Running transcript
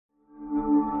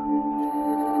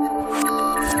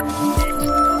Hello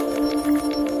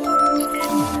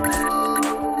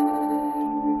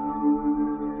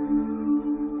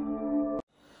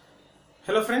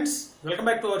friends, welcome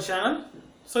back to our channel.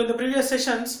 So in the previous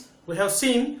sessions we have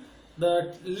seen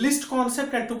the list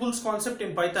concept and tuples concept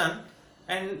in Python,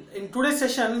 and in today's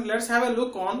session let's have a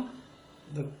look on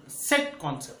the set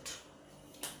concept.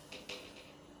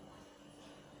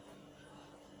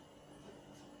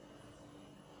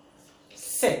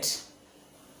 Set.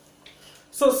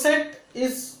 So set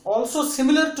is also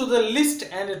similar to the list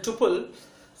and a tuple.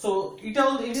 So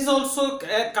it is also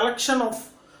a collection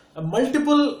of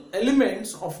multiple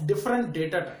elements of different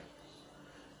data type,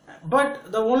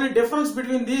 but the only difference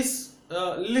between these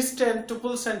list and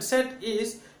tuples and set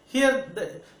is here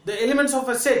the elements of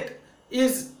a set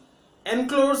is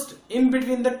enclosed in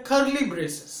between the curly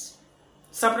braces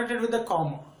separated with a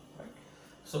comma, right?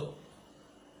 So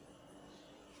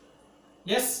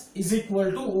S is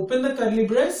equal to, open the curly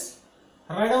brace,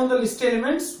 write down the list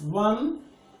elements 1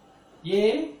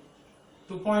 A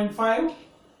 2.5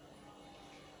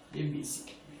 ABC.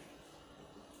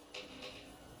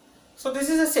 So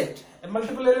this is a set, a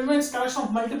multiple elements, collection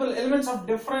of multiple elements of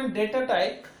different data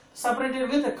type separated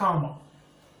with a comma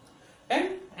and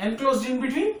enclosed in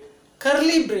between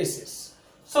curly braces.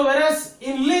 So whereas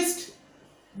in list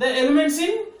the elements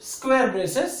in square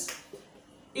braces,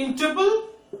 in tuple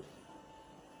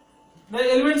the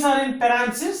elements are in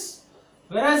parentheses,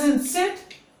 whereas in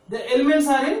set the elements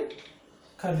are in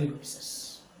curly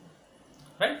braces,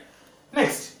 right?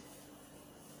 Next,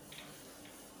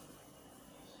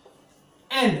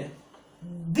 and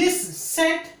this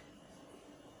set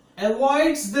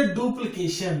avoids the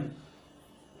duplication.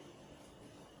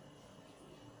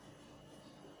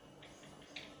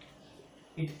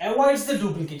 It avoids the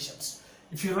duplications.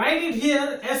 If you write it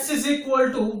here, S is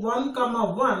equal to 1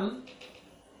 comma 1,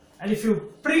 and if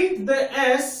you print the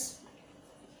S,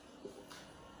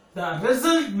 the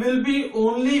result will be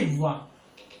only 1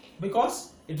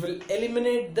 because it will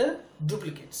eliminate the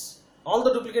duplicates. All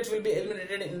the duplicates will be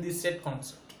eliminated in this set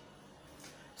concept.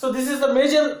 So this is the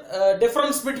major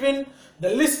difference between the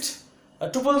list,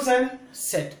 tuples and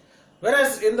set.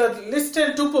 Whereas in the list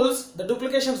and tuples the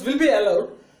duplications will be allowed,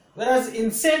 whereas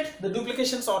in set the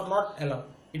duplications are not allowed.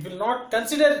 It will not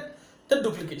consider the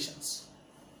duplications.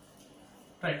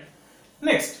 Right.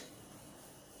 Next,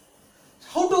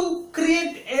 how to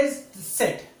create a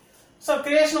set? So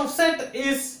creation of set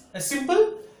is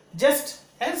simple, just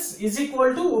S is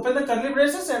equal to, open the curly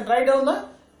braces and write down the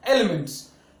elements.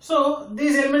 So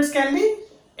these elements can be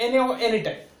any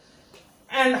type.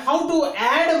 And how to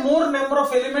add more number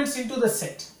of elements into the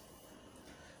set?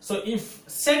 So if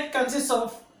set consists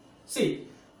of, see,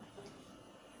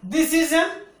 this is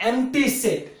an empty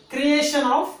set, creation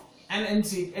of an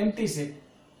empty set,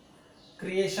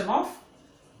 creation of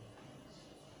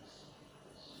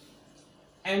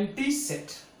empty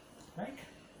set, right?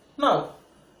 Now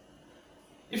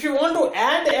if you want to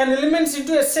add an elements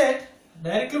into a set,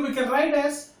 directly we can write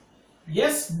as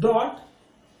S dot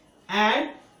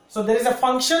add. So there is a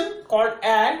function called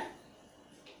add,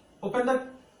 open the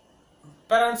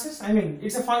parenthesis,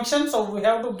 it's a function, so we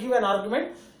have to give an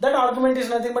argument. That argument is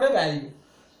nothing but a value.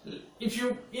 If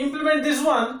you implement this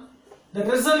one, the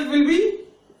result will be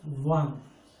 1.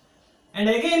 And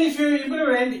again if you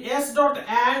implement S dot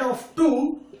add of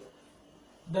 2,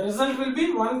 the result will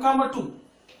be 1 comma 2.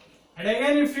 And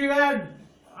again if you add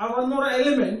one more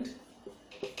element,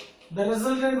 the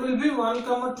resultant will be 1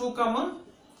 comma 2 comma.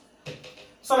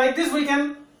 So like this we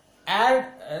can add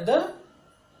the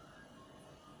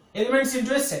elements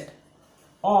into a set,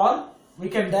 or we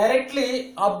can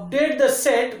directly update the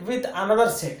set with another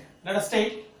set. Let us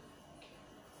take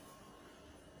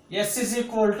S is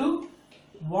equal to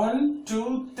 1,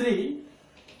 2, 3,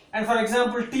 and for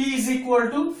example T is equal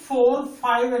to 4,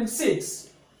 5 and 6.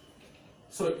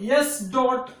 So S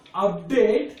dot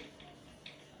update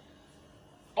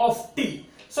of T.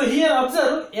 So here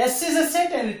observe, S is a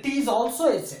set and T is also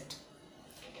a set.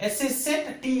 S is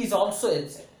set, T is also a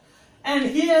set. And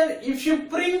here if you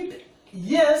print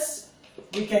S,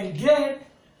 we can get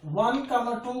 1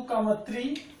 comma 2 comma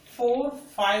 3, 4,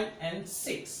 5 and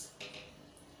 6.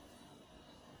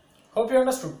 Hope you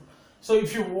understood. So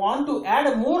if you want to add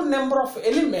a more number of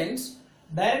elements,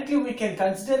 directly we can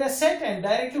consider a set and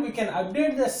directly we can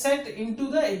update the set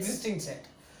into the existing set.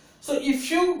 So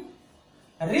if you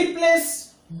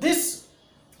replace this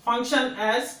function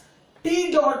as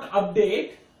T dot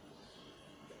update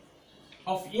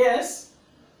of S,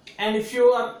 and if you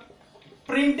are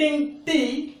printing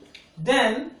T,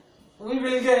 then we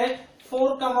will get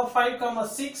 4 comma 5 comma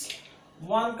 6,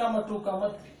 1 comma 2 comma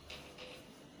 3,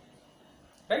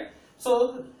 right?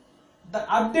 So the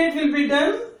update will be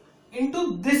done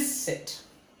into this set.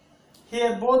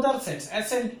 Here both are sets,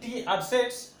 S and T are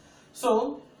sets.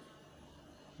 So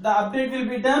the update will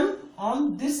be done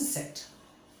on this set.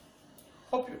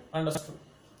 Hope you understood.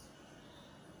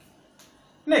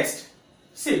 Next,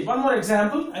 see one more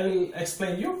example I will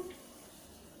explain you.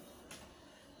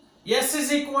 S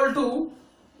is equal to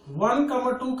 1,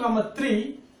 2,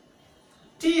 3.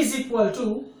 T is equal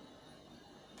to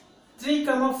 3,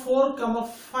 4,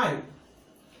 5.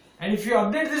 And if you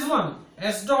update this one,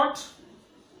 S dot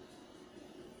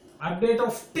update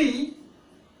of T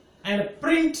and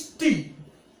print T,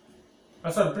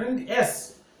 print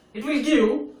S, it will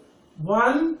give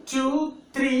 1, 2,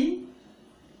 3,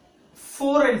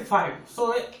 4 and 5.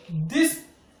 So this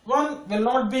one will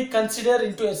not be considered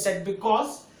into a set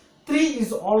because 3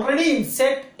 is already in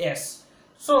set S.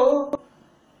 So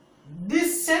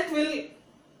this set will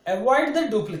avoid the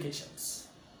duplications.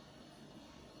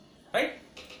 Right?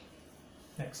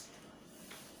 Next.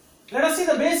 Let us see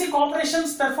the basic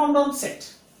operations performed on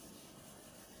set.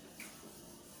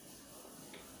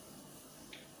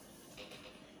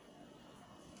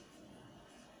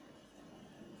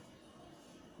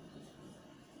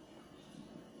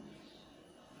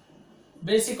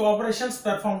 Basic operations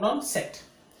performed on set.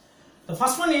 The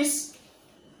first one is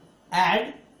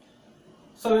add.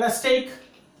 So let us take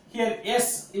here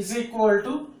S is equal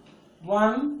to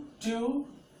 1, 2,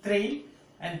 3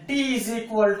 and T is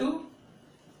equal to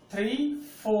 3,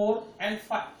 4 and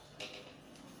 5.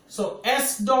 So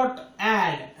S dot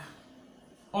add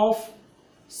of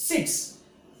 6,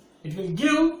 it will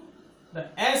give the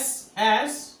S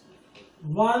as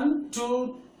 1,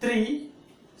 2, 3,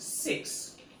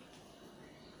 6.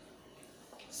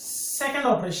 Second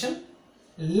operation,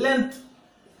 length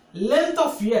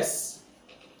of yes.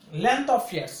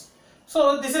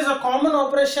 So this is a common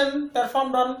operation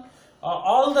performed on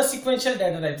all the sequential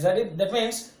data types. That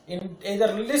means in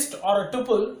either list or a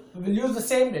tuple, we will use the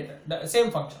same data, the same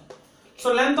function.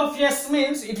 So length of yes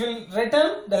means it will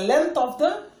return the length of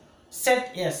the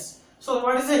set S. So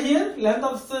what is it here? Length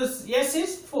of this S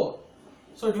is 4.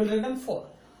 So it will return 4.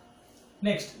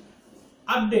 Next,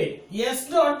 update. S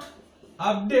dot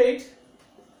update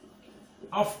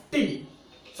of T.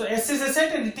 So S is a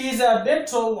set and T is an update.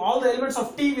 So all the elements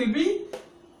of T will be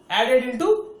added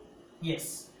into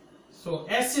S. So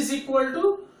S is equal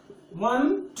to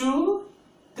 1, 2,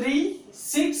 3,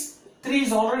 6. 3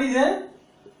 is already there.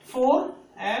 4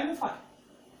 and 5.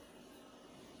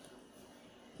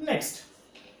 Next,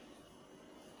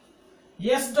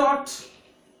 S dot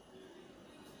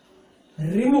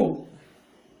remove.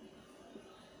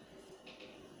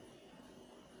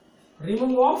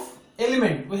 Remove of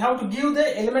element. We have to give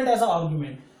the element as an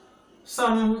argument.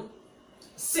 Some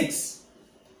 6.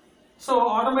 So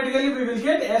automatically we will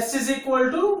get S is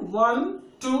equal to 1,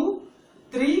 2,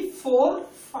 3, 4,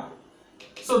 5.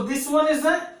 So this one is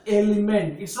the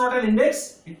element. It's not an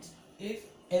index. It's an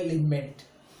element.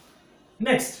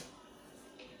 Next,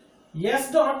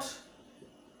 S dot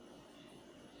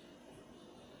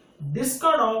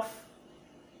discard of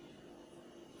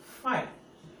 5.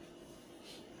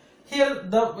 Here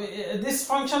this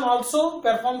function also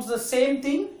performs the same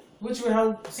thing which we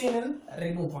have seen in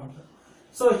remove function.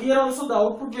 So here also the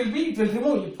output will be, it will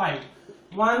remove 5.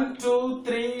 1, 2,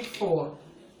 3, 4.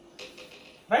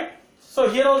 Right? So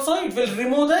here also it will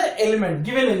remove the element,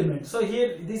 given element. So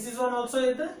here this is one also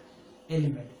is the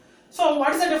element. So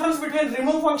what is the difference between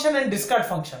remove function and discard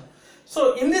function?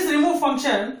 So in this remove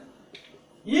function,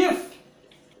 if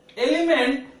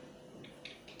element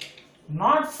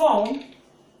not found,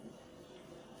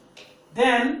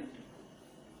 then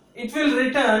it will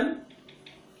return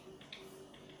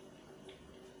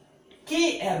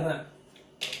key error.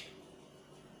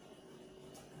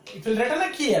 It will return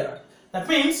a key error. That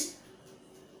means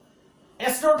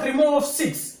S dot remove of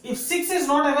 6. If 6 is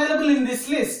not available in this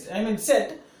list,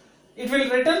 set, it will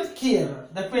return key error.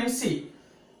 That means see,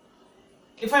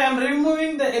 if I am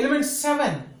removing the element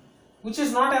 7, which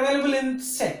is not available in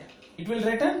set, it will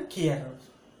return key error.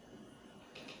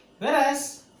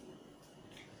 Whereas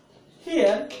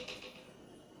here,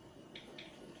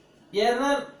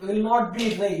 error will not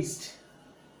be raised.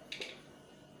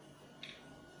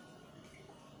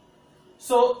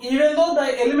 So even though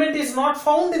the element is not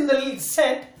found in the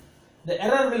set, the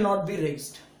error will not be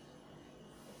raised.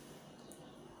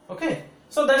 Okay,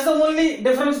 so that's the only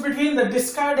difference between the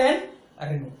discard and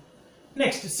remove.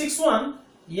 Next, 6.1,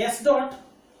 S dot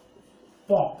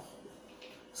pop.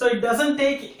 So it doesn't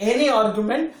take any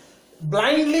argument.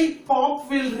 Blindly pop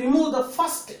will remove the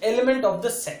first element of the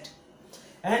set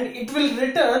and it will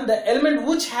return the element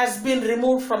which has been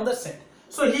removed from the set.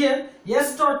 So here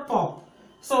s dot pop.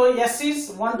 So s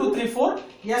is 1, 2, 3, 4.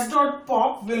 S dot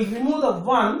pop will remove the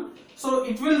 1. So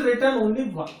it will return only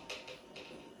 1.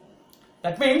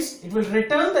 That means it will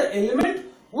return the element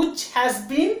which has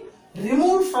been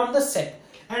removed from the set.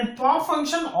 And pop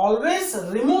function always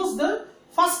removes the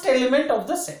first element of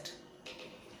the set.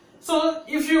 So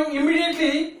if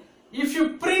you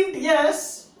print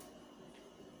yes,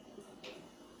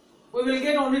 we will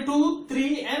get only 2,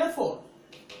 3 and 4.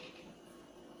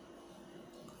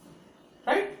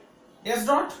 Right? S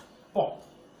dot pop.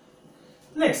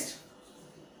 Next,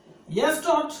 S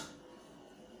dot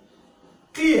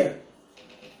clear.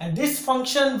 And this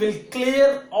function will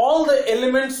clear all the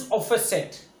elements of a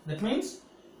set. That means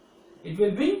it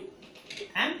will be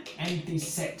an empty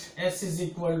set. S is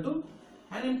equal to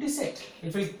an empty set.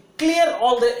 It will clear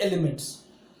all the elements.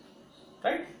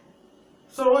 Right?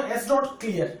 So S dot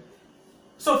clear.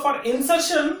 So for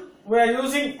insertion, we are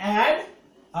using add,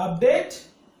 update,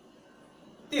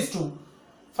 these two.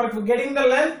 For getting the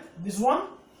length, this one.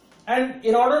 And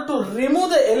in order to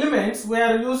remove the elements, we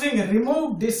are using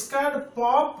remove, discard,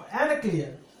 pop and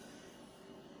clear.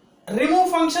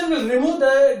 Remove function will remove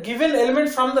the given element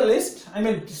from the list. I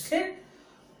mean set.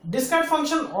 Discard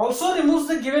function also removes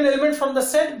the given element from the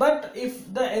set, but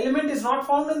if the element is not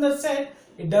found in the set,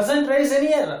 it doesn't raise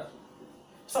any error.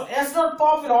 So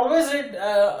s.pop will always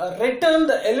return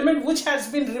the element which has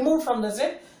been removed from the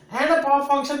set, and a pop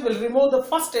function will remove the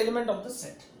first element of the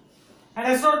set. And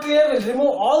s.clear will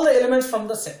remove all the elements from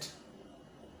the set.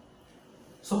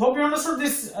 So hope you understood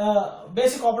these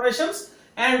basic operations.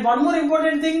 And one more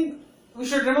important thing we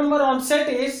should remember on set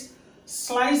is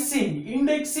slicing.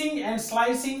 Indexing and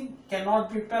slicing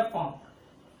cannot be performed.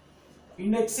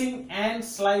 Indexing and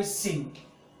slicing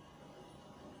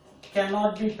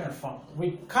cannot be performed.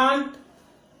 We can't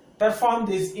perform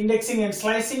this indexing and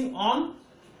slicing on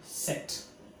set.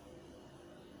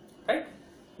 Right?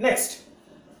 Next.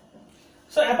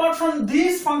 So apart from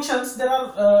these functions, there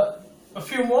are a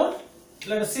few more.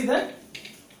 Let us see that.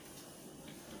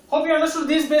 Hope you understood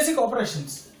these basic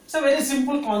operations. It's a very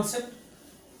simple concept.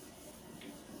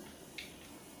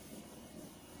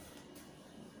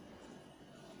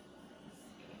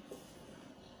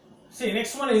 See,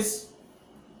 next one is,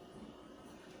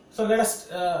 so let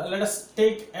us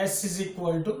take s is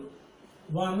equal to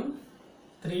 1,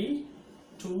 3,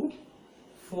 2,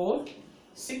 4,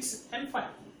 6 and 5.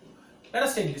 Let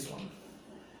us take this one.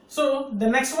 So the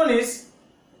next one is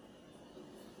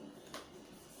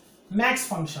max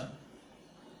function.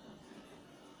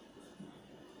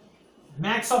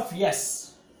 Max of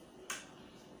yes.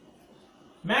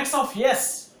 Max of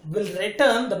yes will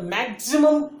return the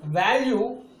maximum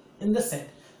value in the set.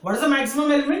 What is the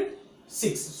maximum element?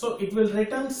 6. So it will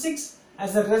return 6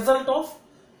 as a result of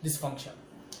this function.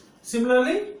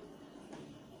 Similarly,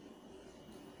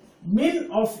 min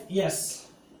of yes,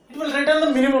 it will return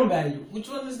the minimum value. Which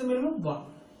one is the minimum? 1.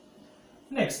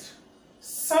 Next,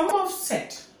 sum of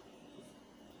set.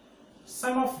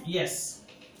 Sum of yes.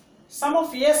 Sum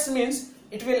of yes means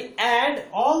it will add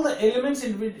all the elements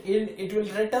in it will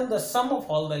return the sum of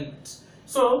all the elements.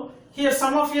 So here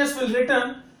sum of yes will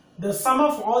return the sum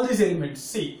of all these elements.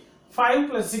 See, 5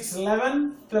 plus 6,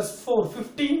 11 plus 4,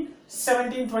 15,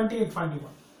 17, 20 and 21.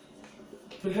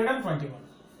 It will return 21.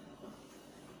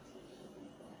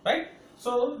 Right?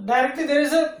 So directly there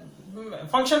is a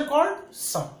function called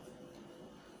sum.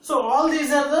 So all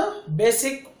these are the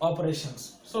basic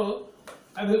operations. So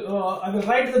I will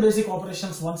write the basic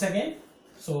operations once again.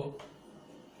 So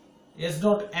s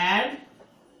dot add,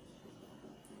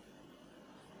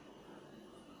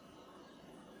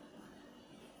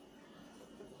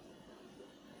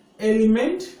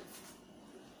 element,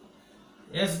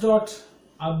 s dot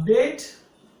update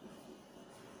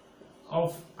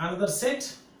of another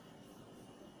set,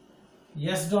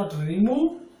 s dot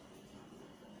remove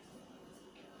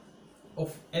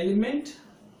of element,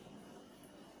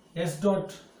 s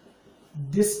dot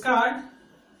discard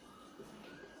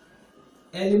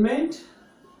element,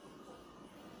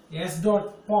 s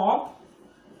dot pop,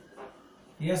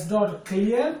 s dot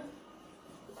clear,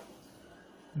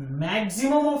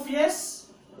 maximum of yes,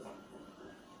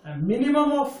 and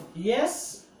minimum of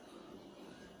yes,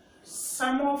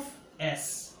 sum of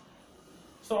s.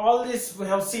 So all this we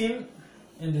have seen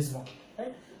in this one,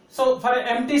 right? So for an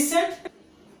empty set,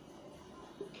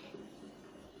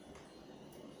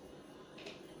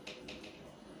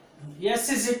 s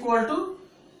is equal to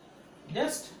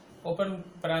just open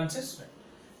parenthesis. Right?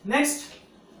 Next,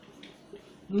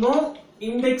 no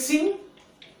indexing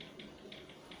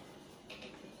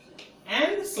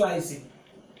and slicing.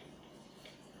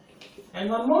 And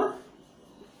one more,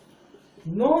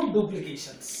 no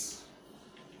duplications.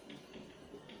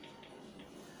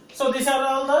 So these are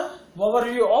all the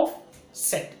overview of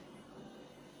set.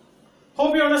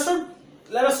 Hope you understood.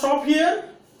 Let us stop here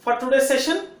for today's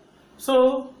session.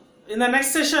 So in the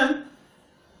next session,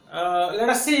 let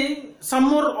us see some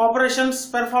more operations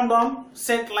performed on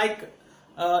set, like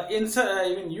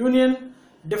union,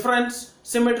 difference,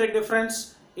 symmetric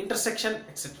difference, intersection,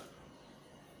 etc.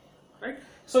 Right?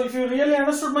 So if you really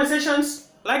understood my sessions,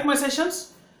 like my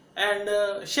sessions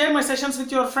and share my sessions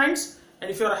with your friends. And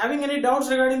if you are having any doubts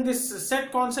regarding this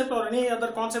set concept or any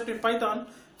other concept in Python,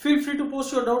 feel free to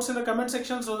post your doubts in the comment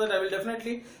section so that I will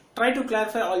definitely try to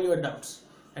clarify all your doubts.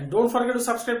 And don't forget to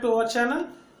subscribe to our channel.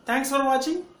 Thanks for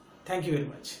watching. Thank you very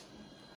much.